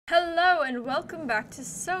Hello and welcome back to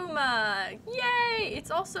SOMA! Yay!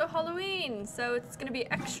 It's also Halloween, so it's gonna be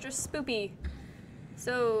extra spoopy.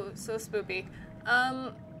 So spoopy.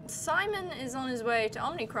 Simon is on his way to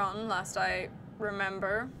Omicron, last I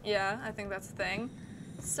remember. Yeah, I think that's a thing.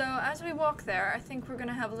 So as we walk there, I think we're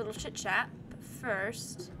gonna have a little chit-chat. But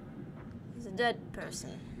first, there's a dead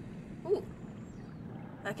person. Ooh.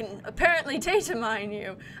 I can apparently data mine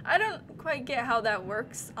you. I don't quite get how that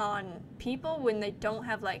works on people when they don't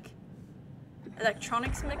have, like,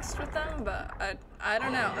 electronics mixed with them, but I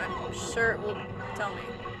don't know. I'm sure it will tell me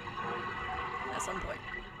at some point.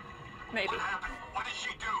 Maybe. What happened? What did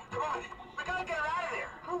she do? Come on, we gotta get her out of there.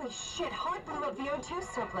 Holy shit, Hart blew up the O2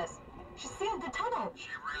 surplus. She sealed the tunnel. She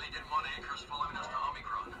really didn't want acres following us to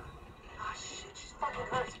Omicron. Ah, shit, she's fucking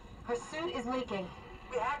hurt. Her suit is leaking.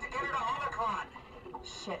 We have to get her to Omicron.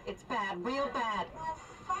 Shit, it's bad, real bad. Oh,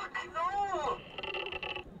 fuck, no!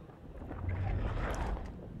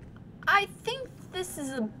 I think this is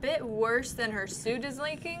a bit worse than her suit is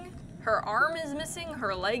leaking. Her arm is missing,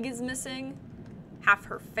 her leg is missing, half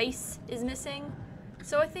her face is missing.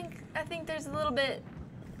 So I think there's a little bit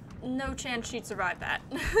no chance she'd survive that.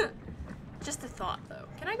 Just a thought though.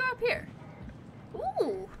 Can I go up here?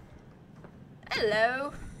 Ooh.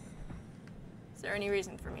 Hello. Is there any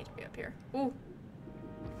reason for me to be up here? Ooh.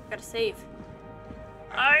 Gotta save.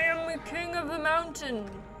 I am the king of the mountain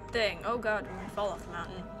thing. Oh god, I'm gonna fall off the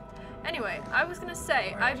mountain. Anyway, I was gonna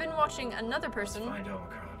say, I've been watching another person. Find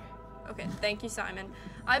Omicron. Okay, thank you, Simon.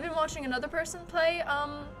 I've been watching another person play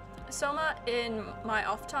Soma in my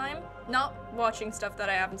off time. Not watching stuff that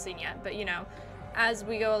I haven't seen yet, but you know, as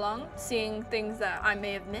we go along, seeing things that I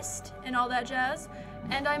may have missed and all that jazz.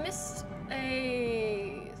 And I missed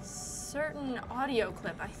a certain audio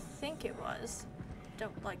clip, I think it was.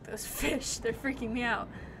 Don't like those fish, they're freaking me out.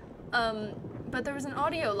 But there was an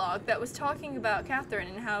audio log that was talking about Catherine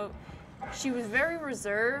and how she was very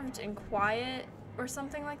reserved and quiet or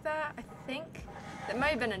something like that, I think. That might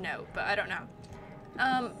have been a note, but I don't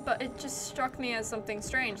know. But it just struck me as something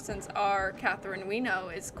strange since our Catherine we know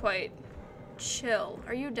is quite chill.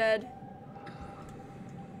 Are you dead?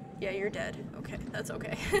 Yeah, you're dead. Okay, that's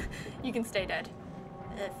okay. You can stay dead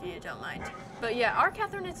if you don't mind. But yeah, our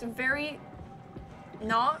Catherine is very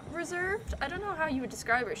not reserved. I don't know how you would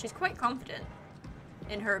describe her. She's quite confident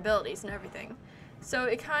in her abilities and everything. So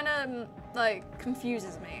it kind of like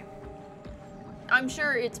confuses me. I'm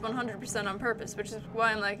sure it's 100% on purpose, which is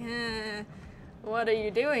why I'm like, what are you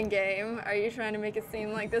doing, game? Are you trying to make it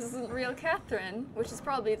seem like this isn't real Catherine? Which is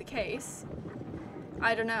probably the case.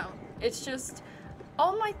 I don't know. It's just,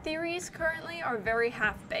 all my theories currently are very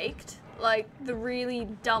half-baked. Like the really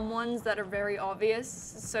dumb ones that are very obvious,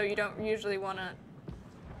 so you don't usually want to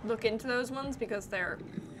look into those ones because they're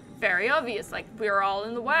very obvious. Like, we're all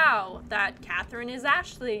in the wow that Catherine is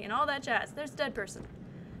Ashley and all that jazz. There's a dead person.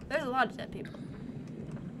 There's a lot of dead people.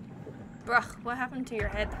 Bruh, what happened to your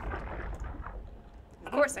head?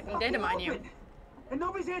 Of course, I can data mine you. And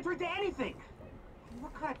nobody's answering to anything.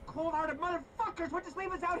 What kind of cold-hearted motherfuckers would just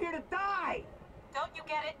leave us out here to die? Don't you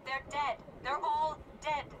get it? They're dead. They're all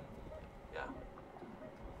dead. Yeah,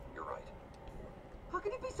 you're right. How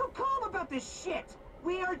can you be so calm about this shit?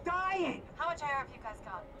 We are dying! How much air have you guys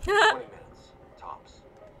got? 20 minutes, tops.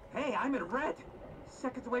 Hey, I'm in red.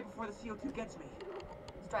 Seconds away before the CO2 gets me.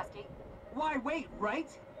 Stresky. Why wait, right?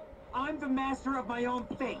 I'm the master of my own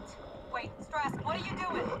fate. Wait, Stress, what are you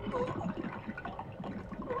doing?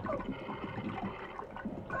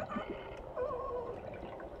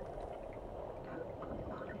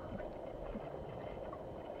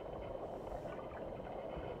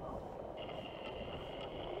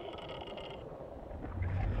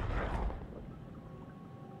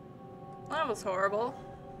 That was horrible.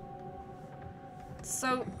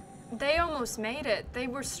 So, they almost made it. They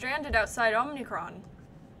were stranded outside Omicron.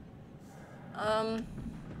 I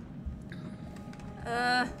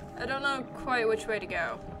don't know quite which way to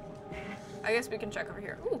go. I guess we can check over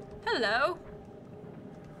here. Ooh, hello.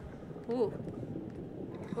 Ooh.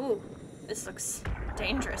 Ooh, this looks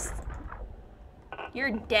dangerous.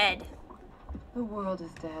 You're dead. The world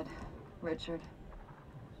is dead, Richard.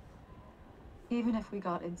 Even if we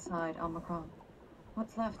got inside Omicron,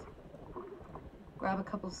 what's left? Grab a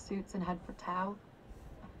couple suits and head for Tau?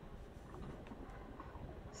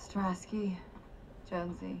 Strasky,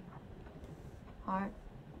 Jonesy, Hart.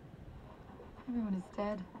 Everyone is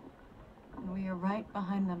dead, and we are right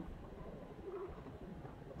behind them.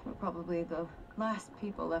 We're probably the last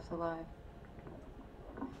people left alive.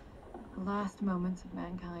 The last moments of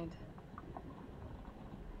mankind.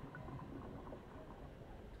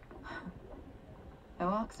 No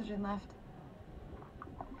oxygen left.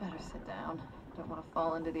 Better sit down. Don't want to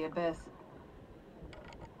fall into the abyss.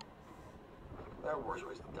 There are worse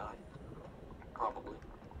ways to die. Probably.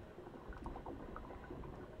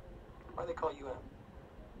 Why they call you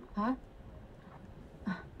Em?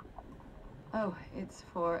 Huh? Oh, it's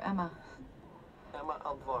for Emma. Emma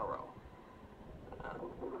Alvaro. I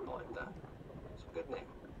like that. It's a good name.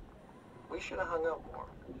 We should have hung out more.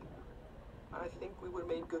 I think we would have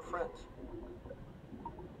made good friends.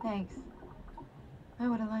 Thanks. I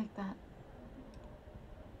would have liked that.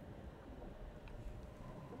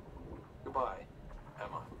 Goodbye,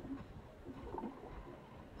 Emma.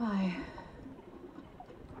 Bye.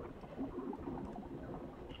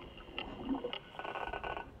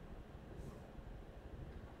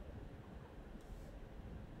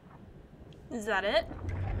 Is that it?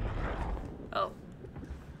 Oh.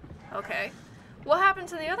 Okay. What happened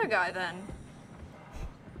to the other guy then?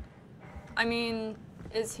 I mean,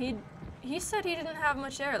 is he said he didn't have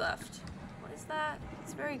much air left. What is that?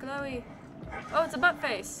 It's very glowy. Oh, it's a butt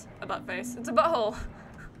face. A butt face. It's a butthole.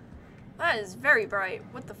 That is very bright.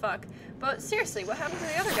 What the fuck? But seriously, what happened to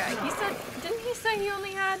the other guy? Didn't he say he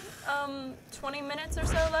only had 20 minutes or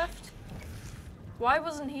so left? Why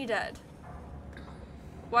wasn't he dead?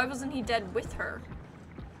 Why wasn't he dead with her?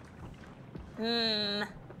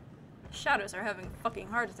 Shadows are having a fucking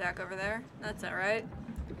heart attack over there. That's alright.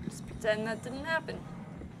 Just pretend that didn't happen.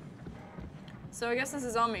 So I guess this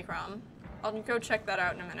is Omicron. I'll go check that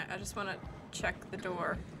out in a minute. I just want to check the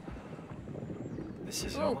door. This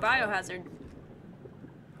is Ooh, Omicron. biohazard.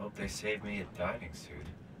 Hope they saved me a diving suit.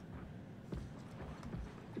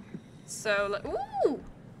 So, ooh!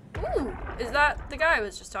 Ooh! Is that the guy I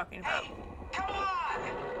was just talking about? Hey, come on!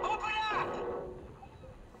 Open up!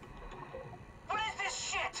 What is this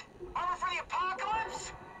shit? Armor for the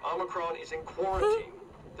apocalypse? Omicron is in quarantine.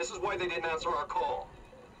 This is why they didn't answer our call.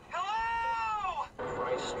 Hello!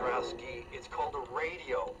 Christ, Strasky, it's called a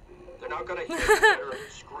radio. They're not gonna hear you better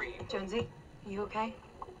scream. Jonesy, you okay?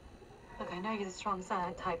 Look, I know you're the strong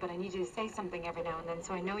silent type, but I need you to say something every now and then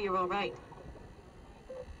so I know you're all right.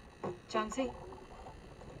 Jonesy?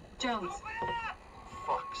 Jones, Open up!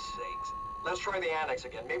 Fuck's sakes. Let's try the annex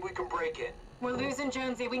again. Maybe we can break in. we're losing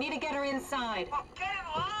Jonesy. We need to get her inside. Well, get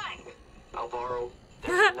in line! Alvaro,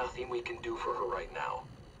 there's nothing we can do for her right now.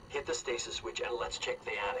 Hit the stasis switch and let's check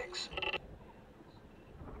the annex.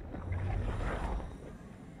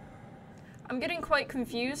 I'm getting quite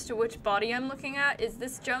confused to which body I'm looking at. Is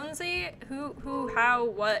this Jonesy? Who, how,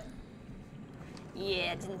 what?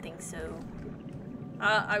 Yeah, didn't think so.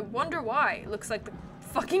 I wonder why. Looks like the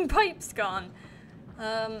fucking pipe's gone.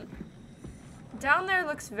 Down there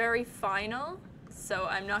looks very final, so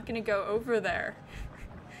I'm not gonna go over there.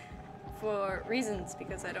 For reasons,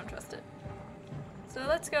 because I don't trust it. So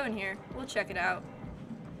let's go in here. We'll check it out.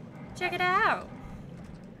 Check it out!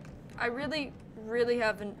 I really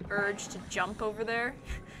have an urge to jump over there,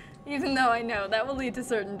 even though I know that will lead to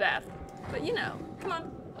certain death. But you know, come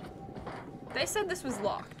on. They said this was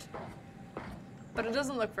locked, but it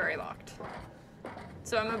doesn't look very locked.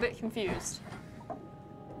 So I'm a bit confused.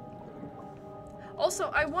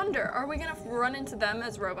 Also, I wonder, are we gonna run into them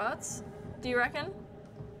as robots? Do you reckon?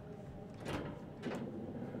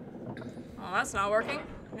 Well, that's not working.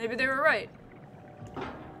 Maybe they were right.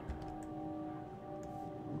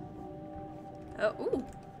 Oh, ooh.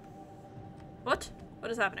 What?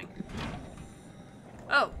 What is happening?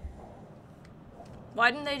 Oh.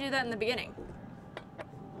 Why didn't they do that in the beginning?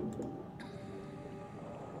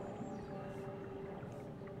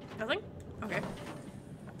 Nothing? Okay.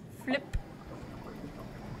 Flip.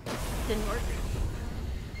 Didn't work.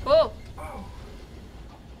 Oh! Whoa.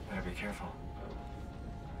 Better be careful.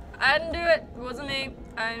 I didn't do it. It wasn't me.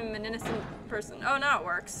 I'm an innocent person. Oh, now it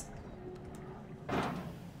works.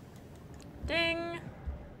 Ding.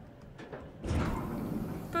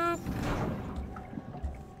 Boop.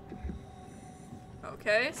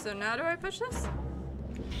 Okay, so now do I push this?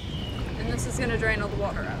 And this is gonna drain all the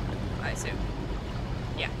water out, I assume.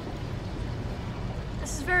 Yeah.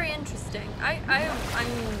 This is very interesting. I'm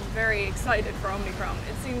very excited for Omicron.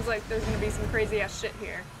 It seems like there's gonna be some crazy ass shit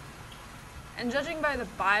here. And judging by the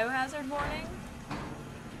biohazard warning,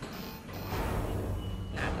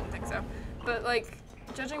 no, I don't think so. But like,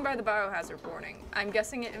 judging by the biohazard warning, I'm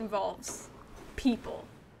guessing it involves people,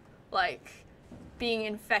 like being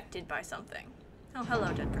infected by something. Oh,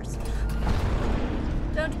 hello, dead person.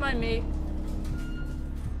 Don't mind me.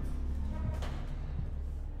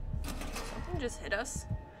 Something just hit us.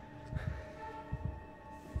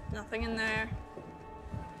 Nothing in there.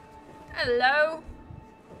 Hello?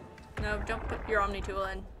 No, don't put your Omni tool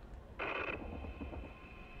in.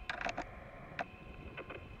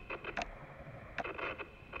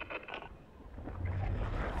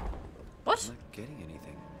 What? I'm not getting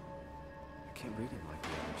anything. I can't read him like the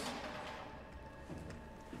others.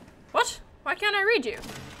 What? Why can't I read you?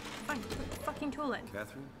 Fine, put the fucking tool in.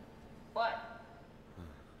 Catherine? What?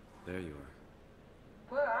 There you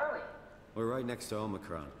are. Where are we? We're right next to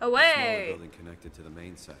Omicron. Away. A smaller building connected to the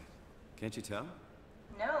main site. Can't you tell?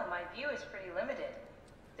 No, my view is pretty limited.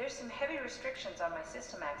 There's some heavy restrictions on my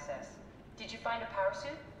system access. Did you find a power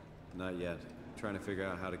suit? Not yet. Trying to figure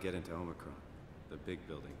out how to get into Omicron. The big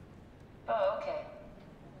building. Oh, okay.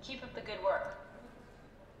 Keep up the good work.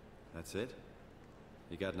 That's it?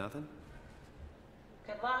 You got nothing?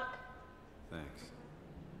 Good luck. Thanks.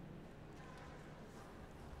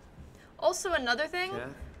 Also, another thing,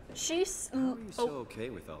 Kath, she's. how are you so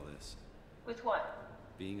okay with all this? With what?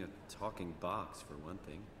 Being a talking box, for one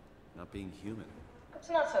thing. Not being human.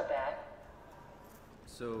 It's not so bad.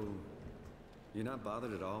 So, you're not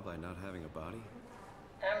bothered at all by not having a body?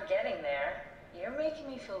 I'm getting there. You're making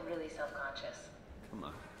me feel really self-conscious. Come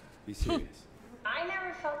on, be serious. I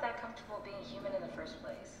never felt that comfortable being human in the first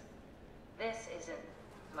place. This isn't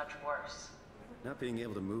much worse. Not being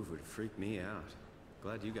able to move would freak me out.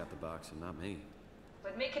 Glad you got the box and not me.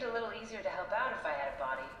 Would make it a little easier to help out if I had a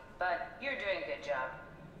body, but you're doing a good job.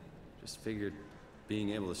 Just figured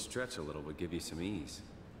being able to stretch a little would give you some ease.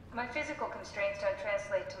 My physical constraints don't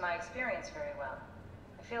translate to my experience very well.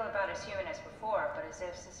 I feel about as human as before, but as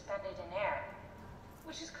if suspended in air.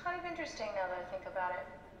 Which is kind of interesting now that I think about it.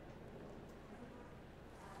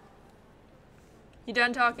 You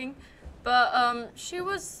done talking? But she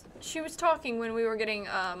was talking when we were getting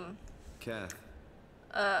Kath,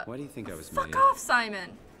 why do you think I was fuck made? off,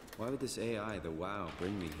 Simon. Why would this AI, the WoW,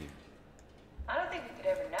 bring me here? I don't think we could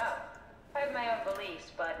ever know. I have my own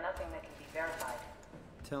beliefs, but nothing that can be verified.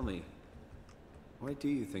 Tell me, why do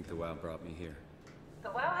you think the WoW brought me here? The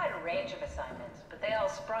WoW had a range of assignments, but they all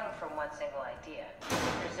sprung from one single idea: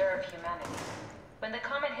 preserve humanity. When the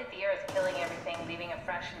comet hit the Earth, killing everything, leaving a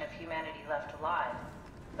fraction of humanity left alive,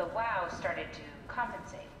 the WoW started to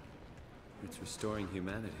compensate. It's restoring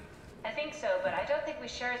humanity. I think so, but I don't think we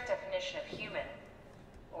share its definition of human.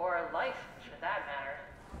 Or life, for that matter.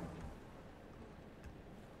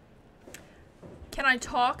 Can I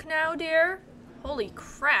talk now, dear? Holy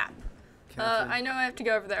crap. Catherine, I know I have to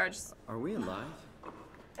go over there. are we alive?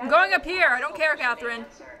 I'm going up here. I don't care, Catherine.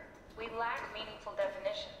 We lack meaningful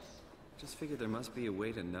definitions. Just figured there must be a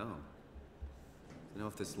way to know. To know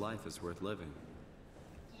if this life is worth living.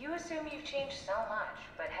 You assume you've changed so much,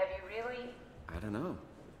 but have you really? I don't know.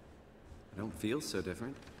 I don't feel so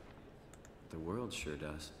different. The world sure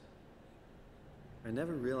does. I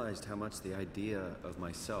never realized how much the idea of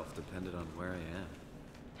myself depended on where I am.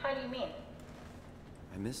 How do you mean?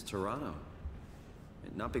 I miss Toronto.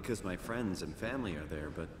 Not because my friends and family are there,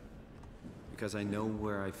 but because I know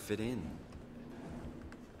where I fit in.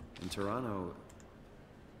 In Toronto,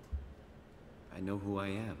 I know who I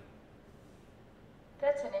am.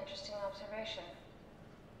 That's an interesting observation.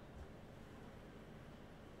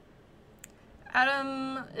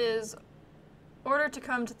 Adam is ordered to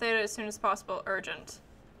come to Theta as soon as possible. Urgent.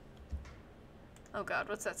 Oh god,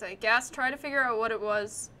 what's that say? Gas tried to figure out what it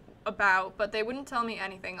was about, but they wouldn't tell me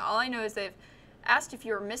anything. All I know is they've asked if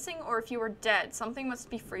you were missing or if you were dead. Something must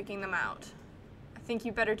be freaking them out. I think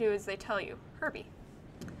you better do as they tell you. Herbie.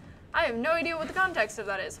 I have no idea what the context of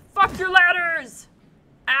that is. Fuck your ladders!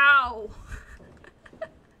 Ow!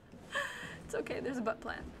 It's okay, there's a butt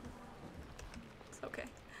plan. It's okay.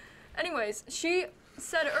 Anyways, she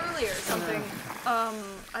said earlier something,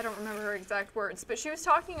 I don't remember her exact words, but she was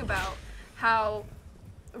talking about how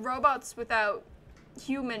robots without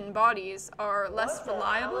human bodies are less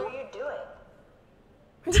reliable. What are you doing?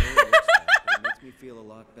 I know it looks bad, but it makes me feel a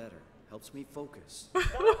lot better. Helps me focus.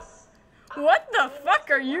 What the fuck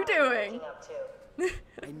are you doing? Up to?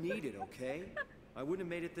 I need it, okay? I wouldn't have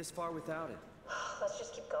made it this far without it. Let's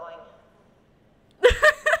just keep going.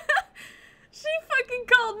 She fucking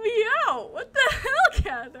called me out. What the hell,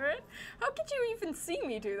 Catherine? How could you even see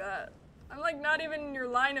me do that? I'm like not even in your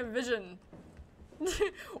line of vision.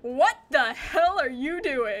 What the hell are you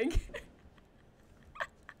doing?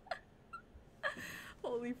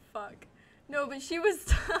 Holy fuck. No, but she was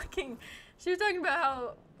talking about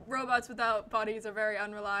how robots without bodies are very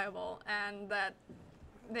unreliable and that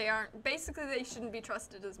basically they shouldn't be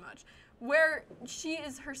trusted as much. Where she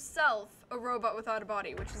is herself a robot without a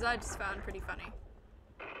body, which I just found pretty funny.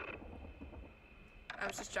 I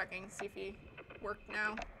was just checking, see if he worked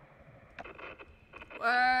now.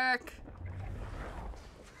 Work!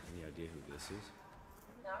 Any idea who this is?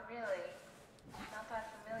 Not really. Not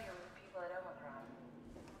that familiar with the people at Omicron.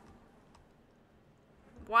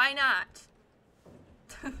 Why not?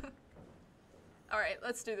 Alright,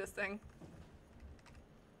 let's do this thing.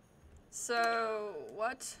 So,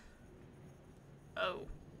 what? Oh.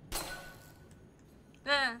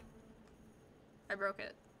 Eh. I broke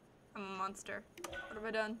it. I'm a monster. What have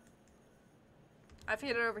I done? I have to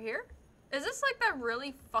get it over here? Is this like that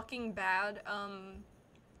really fucking bad,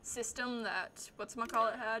 system that,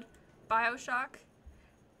 whatchamacallit had? BioShock?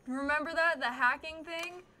 Remember that? The hacking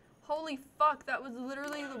thing? Holy fuck, that was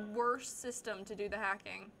literally the worst system to do the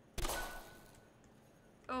hacking.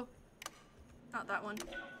 Oh. Not that one.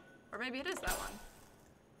 Or maybe it is that one.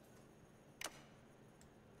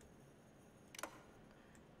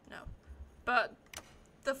 No. But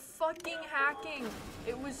the fucking hacking,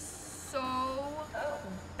 it was so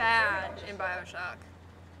bad in BioShock.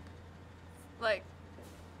 Like,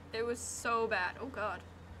 it was so bad. Oh god.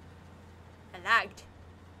 I lagged.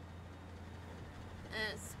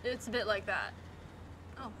 And it's a bit like that.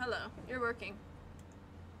 Oh, hello. You're working.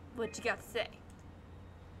 What you got to say?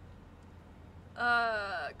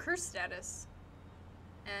 Crew status.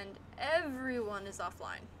 And everyone is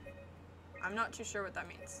offline. I'm not too sure what that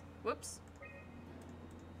means. Whoops.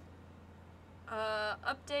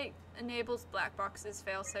 Update enables black boxes,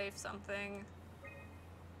 failsafe, something.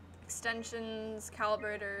 Extensions,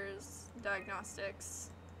 calibrators, diagnostics.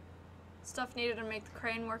 Stuff needed to make the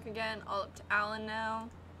crane work again. All up to Alan now.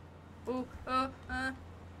 Ooh,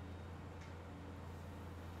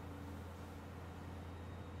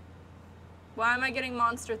 Why am I getting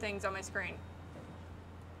monster things on my screen?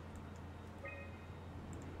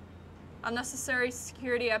 Unnecessary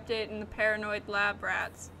security update in the paranoid lab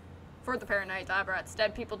rats. For the paranoid lab rats,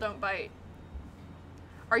 dead people don't bite.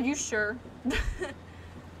 Are you sure?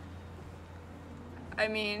 I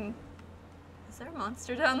mean, is there a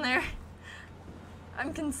monster down there?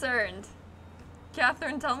 I'm concerned.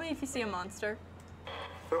 Catherine, tell me if you see a monster.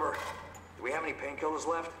 Uber, do we have any painkillers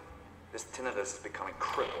left? This tinnitus is becoming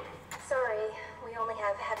crippling. Sorry, we only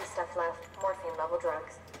have heavy stuff left. Morphine level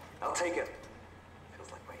drugs. I'll take it.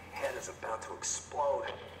 Feels like my head is about to explode.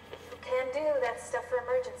 Can do, that's stuff for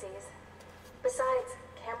emergencies. Besides,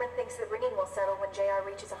 Cameron thinks the ringing will settle when JR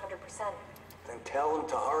reaches 100%. Then tell him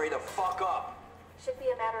to hurry the fuck up. Should be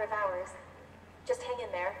a matter of hours. Just hang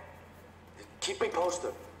in there. Keep me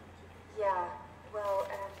posted. Yeah, well,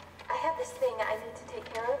 I have this thing I need to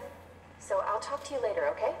take care of, so I'll talk to you later,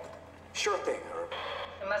 okay? Sure thing, Herb.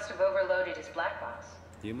 It must have overloaded his black box.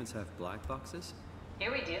 Humans have black boxes?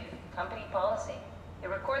 Here we do. Company policy. It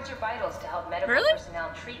records your vitals to help medical Really?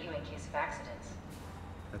 personnel treat you in case of accidents.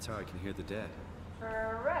 That's how I can hear the dead.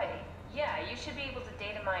 Right. Yeah, you should be able to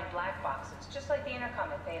data mine black boxes, just like the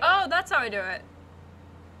intercom at Theta. Oh, that's how I do it.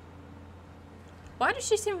 Why does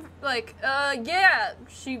she seem like, yeah,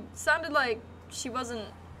 she sounded like she wasn't,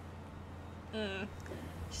 she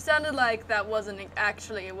sounded like that wasn't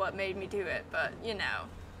actually what made me do it, but, you know.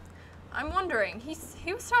 I'm wondering,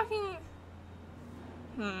 he was talking,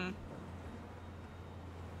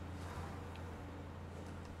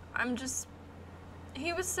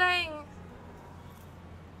 he was saying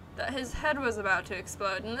that his head was about to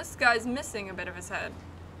explode, and this guy's missing a bit of his head.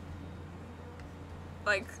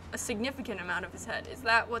 Like, a significant amount of his head. Is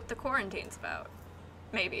that what the quarantine's about?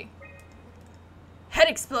 Maybe. Head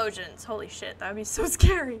explosions! Holy shit, that would be so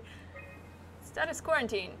scary. Status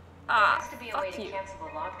quarantine. Ah, there has to be a fuck way to you. cancel the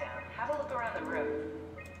lockdown. Have a look around the room.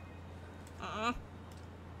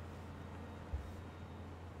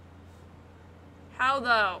 How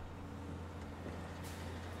though?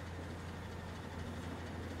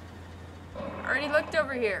 I already looked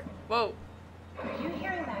over here. Whoa. Are you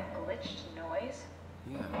hearing that glitched noise?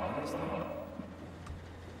 Yeah, what is that?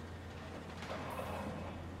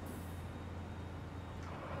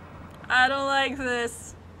 I don't like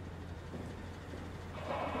this.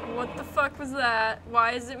 What the fuck was that?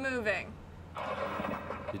 Why is it moving?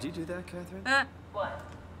 Did you do that, Catherine? What?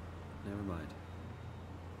 Never mind.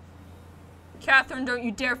 Catherine, don't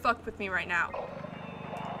you dare fuck with me right now.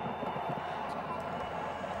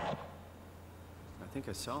 I think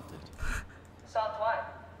I solved it. Solved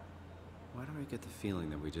what? Why do I get the feeling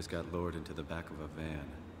that we just got lowered into the back of a van?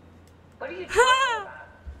 What are you talking about?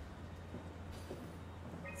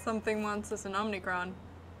 Something wants us in Omicron.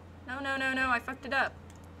 No, I fucked it up.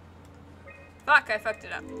 Fuck, I fucked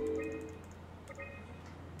it up.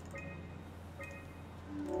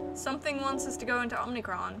 Something wants us to go into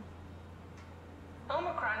Omicron.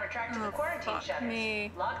 Omicron retracted the Oh, quarantine fuck shutters.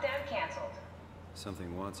 me. Lockdown canceled.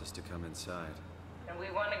 Something wants us to come inside. And we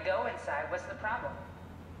want to go inside. What's the problem?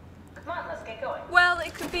 Come on, let's get going. Well,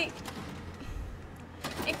 it could be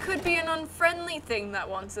an unfriendly thing that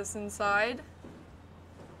wants us inside.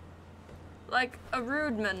 Like a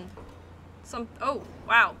rude man. Oh,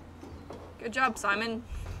 wow. Good job, Simon.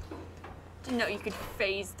 Didn't know you could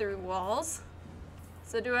phase through walls.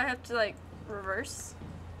 So do I have to, like, reverse?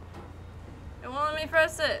 It won't let me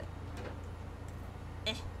press it.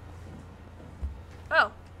 Eh.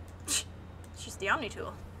 Oh. It's just the Omni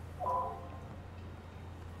tool.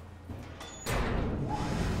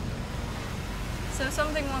 So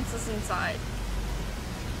something wants us inside.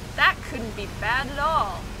 That couldn't be bad at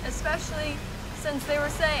all, especially since they were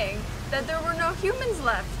saying that there were no humans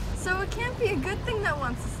left. So it can't be a good thing that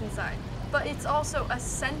wants us inside. But it's also a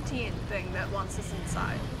sentient thing that wants us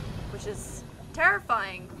inside, which is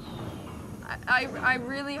terrifying. I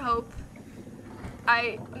really hope... do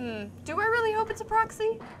I really hope it's a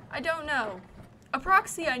proxy? I don't know. A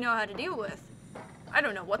proxy I know how to deal with. I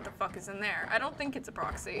don't know what the fuck is in there. I don't think it's a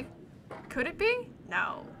proxy. Could it be?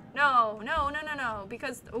 No. No, no, no, no, no,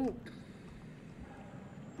 because... Ooh.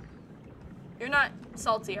 You're not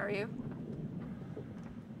salty, are you?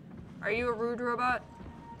 Are you a rude robot?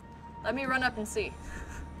 Let me run up and see.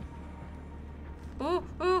 Ooh,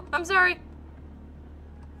 ooh, I'm sorry.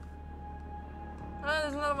 Oh,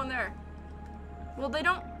 there's another one there. Well, they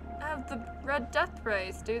don't have the red death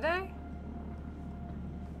rays, do they?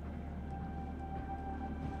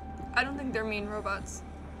 I don't think they're mean robots.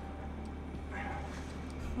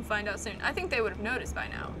 We'll find out soon. I think they would have noticed by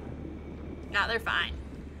now. Nah, they're fine.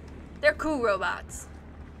 They're cool robots.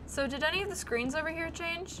 So did any of the screens over here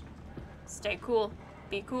change? Stay cool.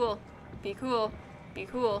 Be cool. Be cool. Be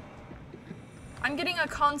cool. I'm getting a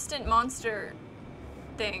constant monster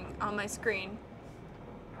thing on my screen.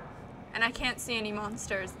 And I can't see any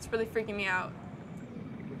monsters. It's really freaking me out.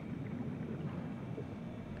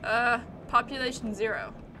 Population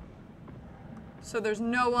 0. So there's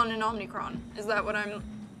no one in Omicron. Is that what I'm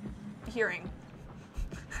hearing?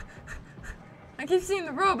 I keep seeing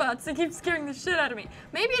the robots. They keep scaring the shit out of me.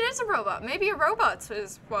 Maybe it is a robot. Maybe a robot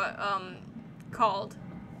is what,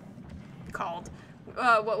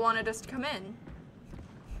 what wanted us to come in.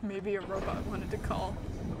 Maybe a robot wanted to call.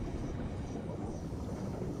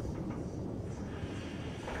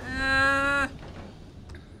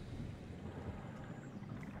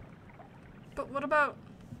 But what about...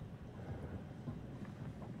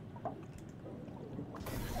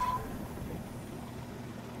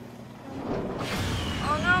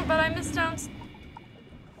 Oh no, but I missed down...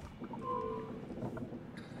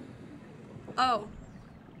 Oh.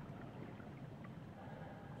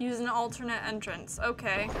 Use an alternate entrance.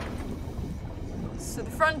 Okay. So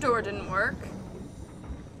the front door didn't work.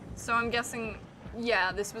 So I'm guessing,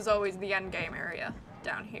 yeah, this was always the end game area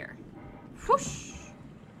down here. Whoosh!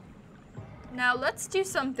 Now let's do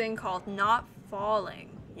something called not falling.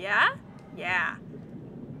 Yeah? Yeah.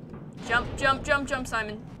 Jump, jump, jump, jump,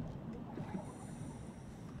 Simon.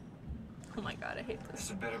 Oh my god, I hate this. This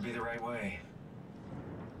had better be the right way.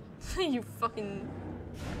 You fucking...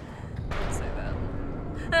 Don't say that.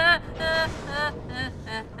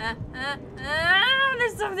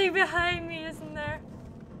 There's something behind me, isn't there?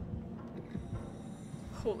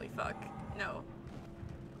 Holy fuck. No.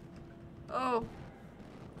 Oh.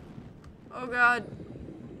 Oh god.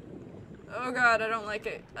 Oh god, I don't like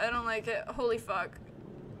it. I don't like it. Holy fuck.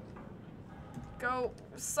 Go,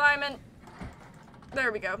 Simon.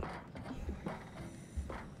 There we go.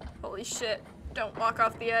 Holy shit. Don't walk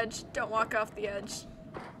off the edge. Don't walk off the edge.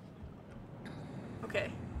 Okay.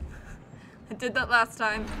 I did that last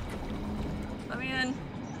time. Let me in.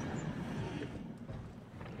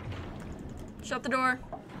 Shut the door.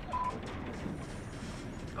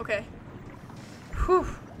 Okay. Whew.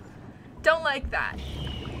 Don't like that.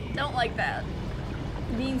 Don't like that.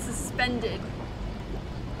 Being suspended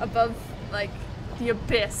above, like, the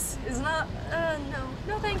abyss is not, no.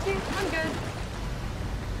 No, thank you. I'm good.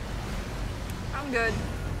 I'm good.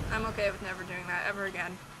 I'm okay with never doing that ever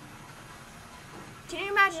again. Can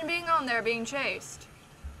you imagine being on there being chased?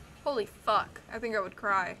 Holy fuck. I think I would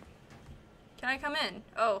cry. Can I come in?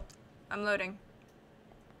 Oh, I'm loading.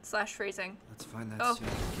 / freezing. Let's find that suit and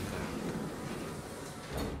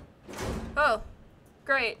get out. Oh,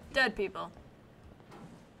 great. Dead people.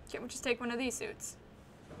 Can't we just take one of these suits?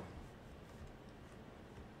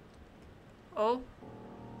 Oh.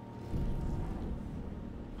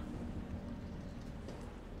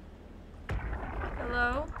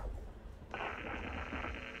 Hello?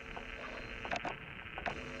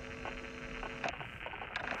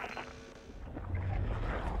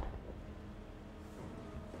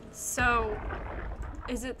 So,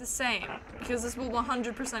 is it the same? Because this will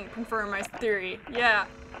 100% confirm my theory. Yeah.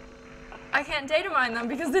 I can't data mine them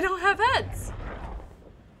because they don't have heads.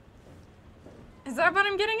 Is that what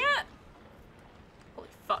I'm getting at? Holy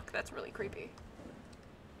fuck, that's really creepy.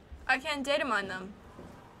 I can't data mine them.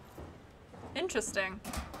 Interesting.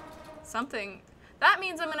 something. That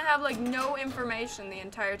means I'm gonna have like no information the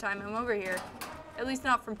entire time I'm over here. At least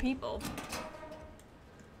not from people.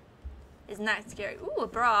 Isn't that scary? Ooh, a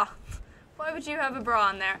bra. Why would you have a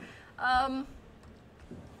bra in there?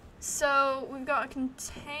 So we've got a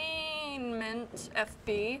containment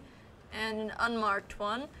FB and an unmarked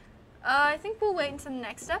one. I think we'll wait until the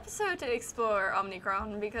next episode to explore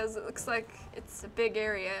Omicron because it looks like it's a big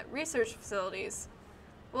area. Research facilities.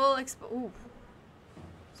 We'll explore. Ooh,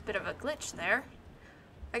 it's a bit of a glitch there.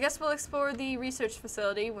 I guess we'll explore the research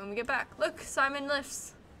facility when we get back. Look, Simon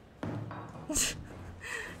lifts.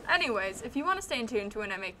 Anyways, if you want to stay in tune to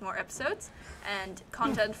when I make more episodes and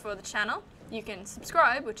content for the channel, you can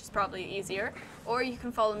subscribe, which is probably easier, or you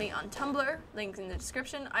can follow me on Tumblr, links in the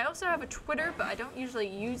description. I also have a Twitter, but I don't usually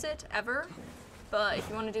use it ever. But if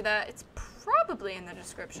you want to do that, it's probably in the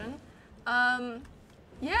description.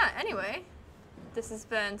 Yeah, anyway, this has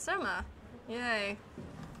been SOMA. Yay.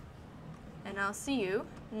 And I'll see you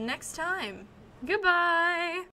next time. Goodbye!